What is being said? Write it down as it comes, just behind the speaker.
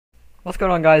What's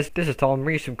going on, guys? This is Tom,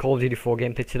 bringing you some Call of Duty 4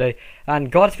 gameplay today.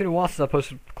 And God, it's been a while since I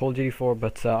posted Call of Duty 4,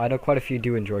 but I know quite a few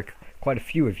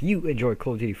of you enjoy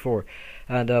Call of Duty 4.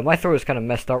 And my throat is kind of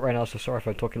messed up right now, so sorry if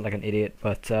I'm talking like an idiot.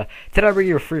 But today I bring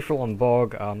you a free-for-all on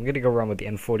Bog. I'm gonna go around with the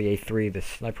M40A3, the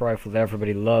sniper rifle that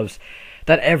everybody loves.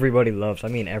 I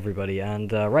mean everybody.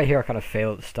 And right here I kind of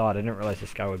failed at the start. I didn't realize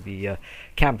this guy would be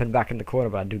camping back in the corner,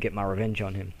 but I do get my revenge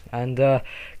on him. And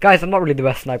guys, I'm not really the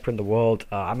best sniper in the world.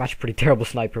 I'm actually a pretty terrible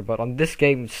sniper, but on this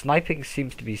game, sniping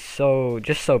seems to be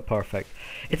just so perfect.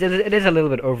 It is a little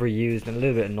bit overused and a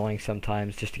little bit annoying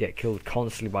sometimes, just to get killed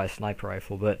constantly by a sniper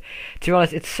rifle. But to be honest,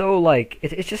 it's so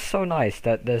it's just so nice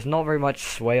that there's not very much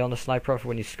sway on the sniper rifle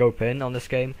when you scope in on this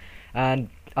game, and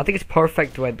I think it's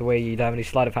perfect the way you don't have any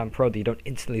sleight of hand pro that you don't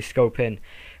instantly scope in,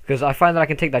 because I find that I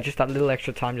can take that little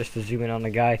extra time just to zoom in on the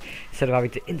guy instead of having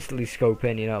to instantly scope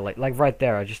in. You know, like right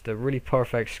there, just a really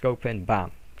perfect scope in,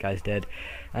 bam, guy's dead.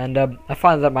 And I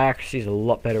find that my accuracy is a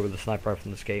lot better with the sniper rifle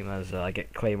in this game, as I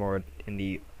get claymore in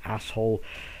the asshole.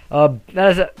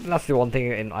 That's the one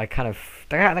thing, and that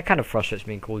kind of frustrates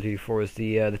me in Call of Duty 4 is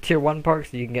the tier 1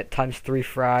 perks that you can get ×3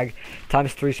 frag,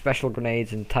 ×3 special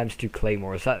grenades, and ×2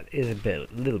 claymores. That is a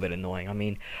little bit annoying. I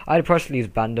mean, I personally use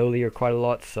bandolier quite a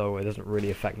lot, so it doesn't really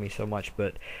affect me so much.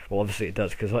 But well, obviously it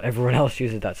does because everyone else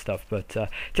uses that stuff. But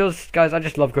just guys, I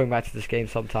just love going back to this game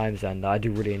sometimes, and I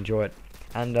do really enjoy it.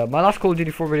 And my last Call of Duty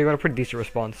 4 video got a pretty decent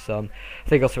response. I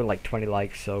think I got something like 20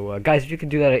 likes. So guys, if you can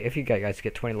do that, if you guys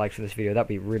get 20 likes in this video, that'd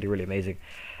be really amazing.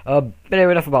 But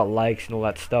anyway, enough about likes and all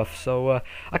that stuff. So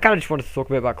I kind of just wanted to talk a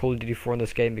bit about Call of Duty 4 in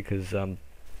this game because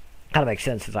kind of makes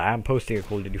sense since I am posting a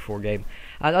Call of Duty 4 game.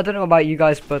 And I don't know about you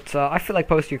guys, but I feel like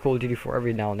posting a Call of Duty 4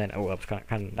 every now and then. Oh,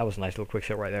 that was a nice little quick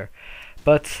set right there.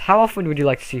 But how often would you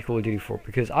like to see Call of Duty 4?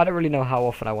 Because I don't really know how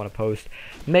often I want to post.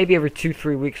 Maybe every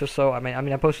 2-3 weeks or so. I mean,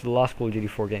 I posted the last Call of Duty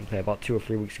 4 gameplay about 2 or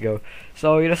 3 weeks ago.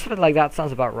 So, you know, something like that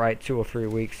sounds about right, 2 or 3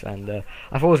 weeks. And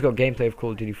I've always got gameplay of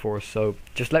Call of Duty 4, so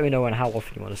just let me know and how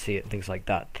often you want to see it and things like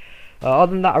that.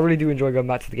 Other than that, I really do enjoy going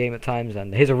back to the game at times,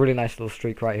 and here's a really nice little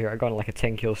streak right here. I got on like a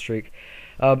 10 kill streak.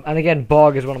 And again,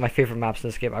 Bog is one of my favorite maps in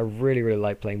this game. I really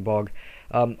like playing Bog.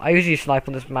 I usually snipe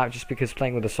on this map just because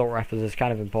playing with assault rifles is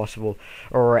kind of impossible,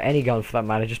 or any gun for that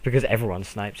matter, just because everyone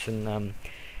snipes. And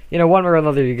you know, one way or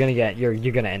another, you're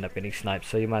gonna end up getting sniped.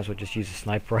 So you might as well just use a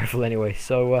sniper rifle anyway.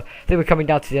 So I think we're coming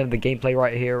down to the end of the gameplay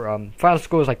right here. Final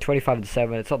score is like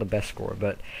 25-7. It's not the best score,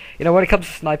 but you know, when it comes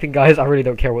to sniping, guys, I really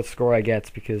don't care what score I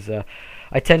get because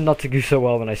I tend not to do so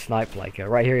well when I snipe. Like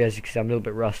right here, as you can see, I'm a little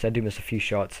bit rusty. I do miss a few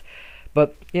shots.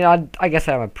 But, you know, I guess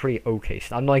I'm a pretty okay.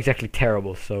 I'm not exactly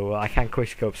terrible, so I can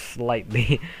quickscope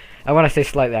slightly. And when I say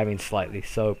slightly, I mean slightly.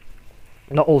 So,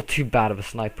 not all too bad of a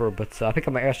sniper, but I pick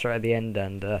up my airstrike at the end,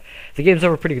 and the game's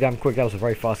over pretty damn quick. That was a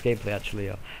very fast gameplay,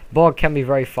 actually. Bog can be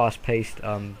very fast-paced.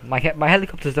 My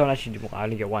helicopters don't actually do. I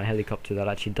only get one helicopter that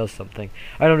actually does something.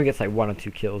 I only get like 1 or 2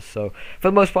 kills. So for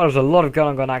the most part, there's a lot of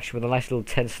gun-on-gun action with a nice little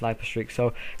 10 sniper streak.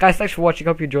 So guys, thanks for watching.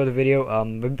 Hope you enjoyed the video.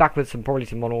 We'll be back with probably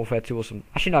some Modern Warfare 2 or some.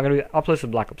 Actually, no, I'm gonna upload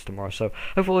some Black Ops tomorrow. So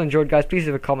hope you all enjoyed, guys. Please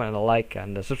leave a comment and a like,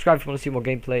 and subscribe if you want to see more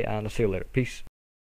gameplay. And I'll see you later. Peace.